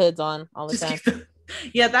keep the hoods on all the just time. keep the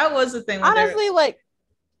yeah, that was the thing when they're Honestly, like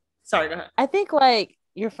sorry, go ahead. I think like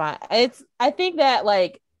you're fine. I think that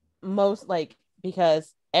like most like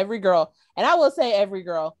because every girl, and I will say every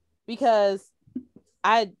girl because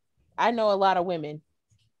I I know a lot of women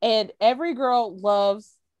and every girl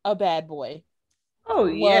loves a bad boy. Oh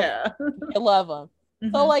Love yeah. love them. So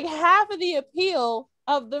Mm-hmm. like half of the appeal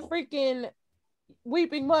of the freaking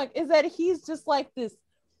Weeping Monk is that he's just like this,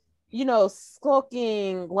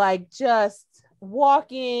 skulking, like just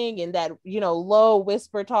walking and that, low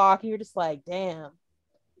whisper talk. And you're just like, damn,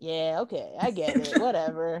 yeah, okay, I get it.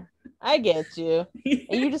 Whatever. I get you.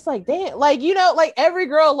 And you're just like, damn, like, like every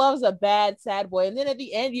girl loves a bad, sad boy. And then at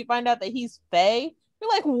the end, you find out that he's Faye.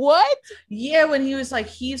 You're like, what? Yeah, when he was like,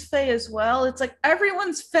 he's Faye as well. It's like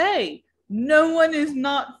everyone's Faye. No one is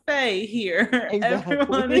not Faye here. Exactly.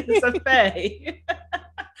 Everyone is a Faye.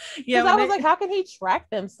 Yeah, I was like, how can he track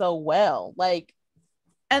them so well? Like,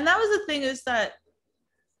 and that was the thing is that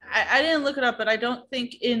I didn't look it up, but I don't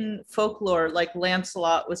think in folklore like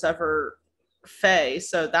Lancelot was ever Faye.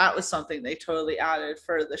 So that was something they totally added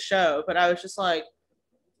for the show. But I was just like,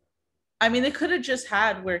 I mean, they could have just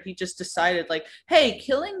had where he just decided, like, hey,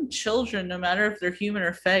 killing children, no matter if they're human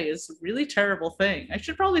or Fae, is a really terrible thing. I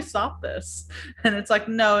should probably stop this. And it's like,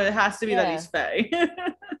 no, it has to be that he's Fae.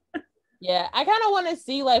 Yeah, I kind of want to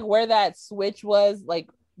see like where that switch was, like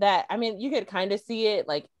that. I mean, you could kind of see it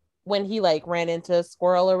like when he like ran into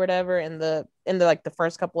Squirrel or whatever in the like the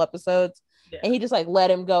first couple episodes, and he just like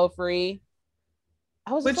let him go free.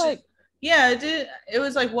 I was just like, yeah, it did. It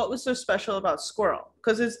was like, what was so special about Squirrel?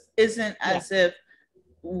 Because it isn't as if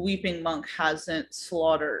Weeping Monk hasn't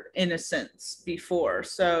slaughtered innocents before.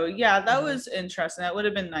 So yeah, that was interesting. That would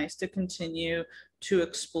have been nice to continue to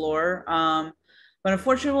explore. But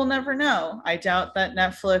unfortunately, we'll never know. I doubt that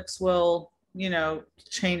Netflix will,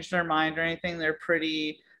 change their mind or anything. They're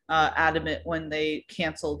pretty adamant when they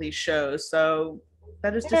cancel these shows. So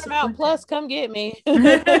that is Paramount Plus, come get me.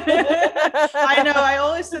 I know. I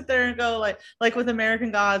always sit there and go like with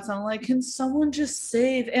American Gods, I'm like, can someone just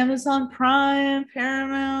save Amazon Prime,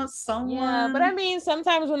 Paramount, someone? Yeah, but I mean,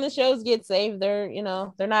 sometimes when the shows get saved, they're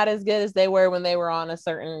not as good as they were when they were on a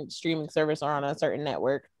certain streaming service or on a certain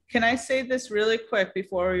network. Can I say this really quick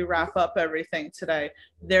before we wrap up everything today?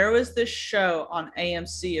 There was this show on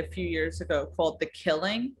AMC a few years ago called The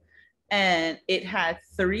Killing. And it had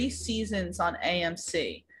 3 seasons on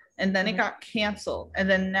AMC, and then it got canceled. And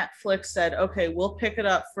then Netflix said, okay, we'll pick it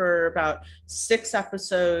up for about 6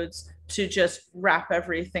 episodes to just wrap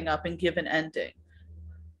everything up and give an ending.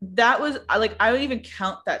 That was like, I don't even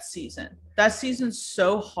count that season. That season's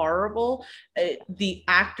so horrible. The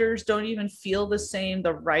actors don't even feel the same.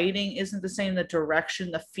 The writing isn't the same, the direction,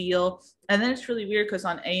 the feel. And then it's really weird because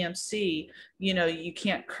on AMC, you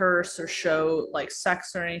can't curse or show like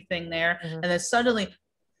sex or anything there. And then suddenly,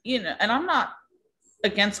 and I'm not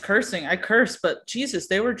against cursing. I curse, but Jesus,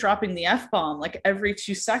 they were dropping the F-bomb like every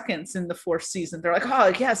 2 seconds in the 4th season. They're like,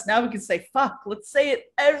 oh yes, now we can say fuck. Let's say it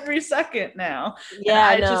every second now.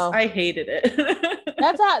 Yeah, and I hated it.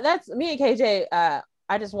 That's me and KJ. I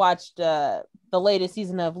just watched the latest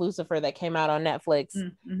season of Lucifer that came out on Netflix,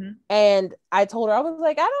 and I told her I wasn't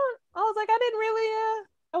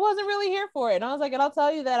really here for it. And I was like, and I'll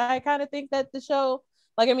tell you that I kind of think that the show,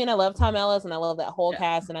 like, I mean, I love Tom Ellis and I love that whole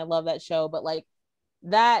cast and I love that show, but like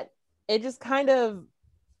that, it just kind of,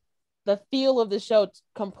 the feel of the show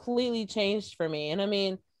completely changed for me. And I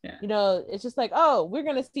mean, it's just like, oh, we're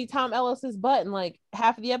gonna see Tom Ellis's butt in like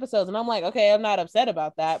half of the episodes, and I'm like, okay, I'm not upset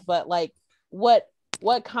about that, but like, what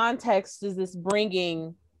context is this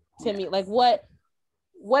bringing to me? Like, what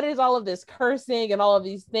is all of this cursing and all of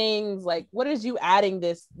these things? Like, what is you adding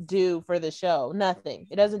this do for the show? Nothing.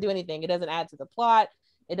 It doesn't do anything. It doesn't add to the plot.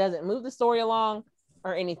 It doesn't move the story along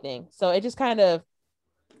or anything. So it just kind of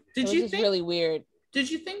Did It was you just think really weird. Did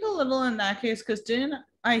you think a little in that case? Because didn't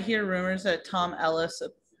I hear rumors that Tom Ellis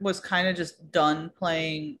was kind of just done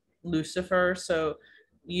playing Lucifer? So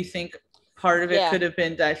you think part of it Yeah. could have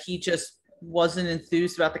been that he just wasn't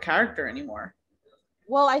enthused about the character anymore?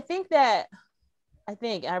 Well, I think I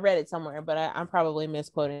read it somewhere, but I'm probably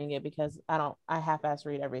misquoting it because I half-ass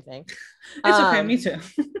read everything. It's okay, me too.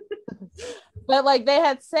 But like they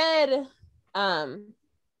had said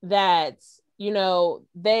that,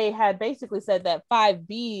 they had basically said that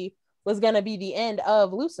 5B was going to be the end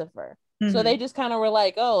of Lucifer. Mm-hmm. So they just kind of were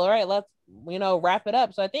like, oh, all right, let's, wrap it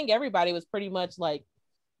up. So I think everybody was pretty much like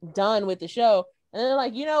done with the show. And they're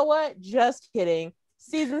like, you know what? Just kidding.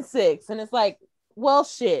 Season 6. And it's like, well,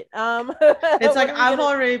 shit. It's like, I've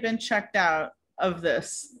already been checked out of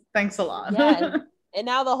this. Thanks a lot. Yeah. And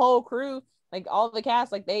now the whole crew, like all the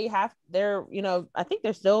cast, like they're I think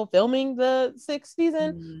they're still filming the 6th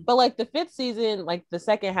season, but like the 5th season, like the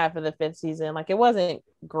second half of the 5th season, like it wasn't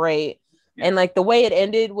great. Yeah. And like the way it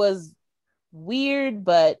ended was weird,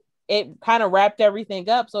 but it kind of wrapped everything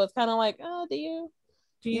up. So it's kind of like, oh, do you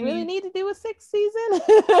really need to do a 6th season?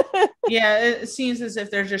 Yeah, it seems as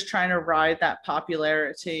if they're just trying to ride that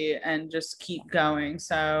popularity and just keep going.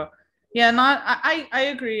 So yeah,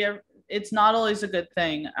 I agree. It's not always a good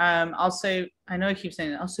thing. I'll say, I know I keep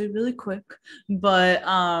saying it, I'll say really quick, but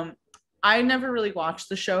I never really watched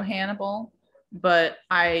the show Hannibal, but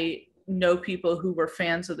I know people who were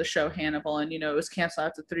fans of the show Hannibal, and it was canceled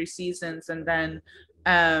after 3 seasons, and then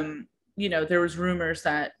there was rumors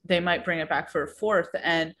that they might bring it back for a 4th,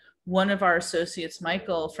 and one of our associates,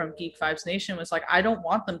 Michael from Geek Vibes Nation, was like, I don't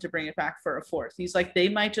want them to bring it back for a 4th. He's like, they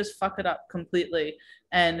might just fuck it up completely.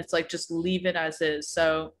 And it's like, just leave it as is.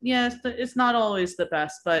 So yeah, it's not always the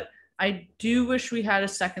best, but I do wish we had a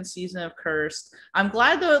 2nd season of Cursed. I'm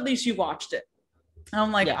glad though, at least you watched it.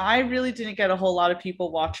 I'm like, yeah. I really didn't get a whole lot of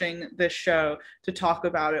people watching this show to talk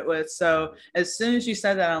about it with. So as soon as you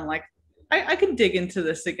said that, I'm like, I can dig into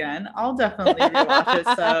this again. I'll definitely rewatch it.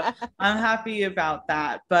 So I'm happy about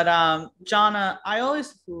that. But Johna, I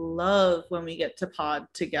always love when we get to pod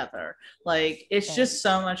together. Like, it's just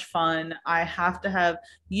so much fun. I have to have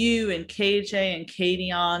you and KJ and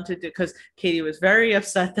Katie on to do, because Katie was very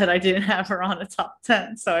upset that I didn't have her on a top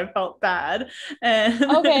 10. So I felt bad. And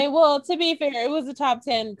okay, well, to be fair, it was a top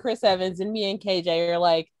 10. Chris Evans and me and KJ are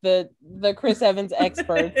like the Chris Evans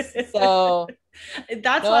experts. So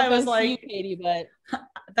that's why I was like, you, Katie, but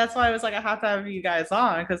that's why I was like, I have to have you guys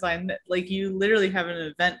on, because I like, you literally have an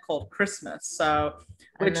event called Christmas. So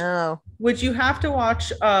which you have to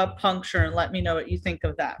watch Puncture and let me know what you think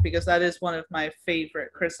of that, because that is one of my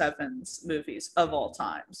favorite Chris Evans movies of all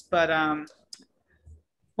times. But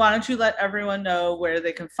why don't you let everyone know where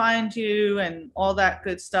they can find you and all that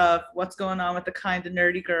good stuff, what's going on with the Kind of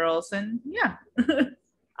Nerdy Girls, and yeah.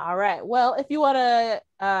 All right, well, if you want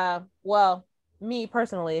to me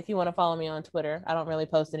personally, if you want to follow me on Twitter, I don't really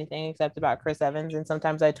post anything except about Chris Evans, and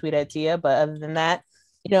sometimes I tweet at Tia, but other than that,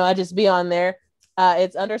 I just be on there.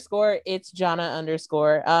 It's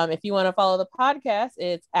 _Johna_. If you want to follow the podcast,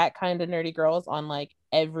 it's at Kinda Nerdy Girls on like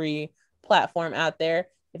every platform out there.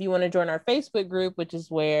 If you want to join our Facebook group, which is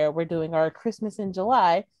where we're doing our Christmas in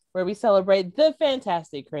July, where we celebrate the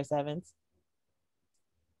fantastic Chris Evans,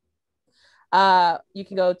 you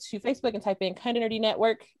can go to Facebook and type in Kinda Nerdy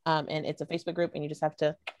Network, and it's a Facebook group, and you just have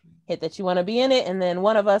to hit that you want to be in it, and then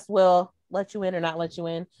one of us will let you in or not let you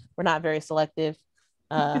in. We're not very selective,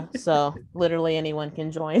 so literally anyone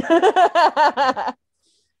can join.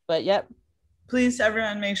 But yep, please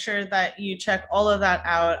everyone make sure that you check all of that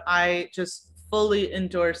out. I just fully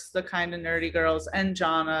endorse the Kinda Nerdy Girls and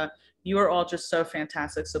Johna. You are all just so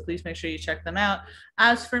fantastic. So please make sure you check them out.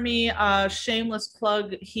 As for me, shameless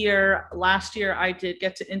plug here. Last year, I did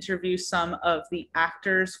get to interview some of the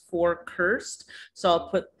actors for Cursed. So I'll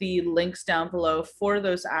put the links down below for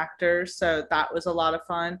those actors. So that was a lot of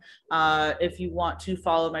fun. If you want to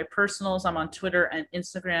follow my personals, I'm on Twitter and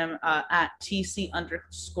Instagram at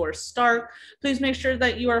TC_Stark. Please make sure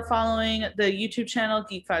that you are following the YouTube channel,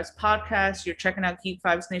 Geek Vibes Podcast. You're checking out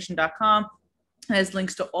geekvibesnation.com. It has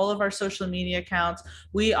links to all of our social media accounts.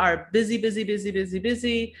 We are busy,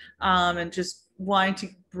 and just wanting to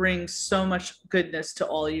bring so much goodness to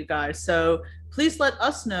all you guys. So please let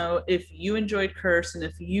us know if you enjoyed Curse and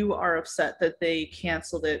if you are upset that they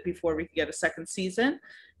canceled it before we could get a 2nd season.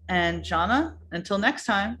 And Johna, until next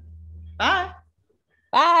time, bye.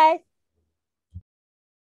 Bye.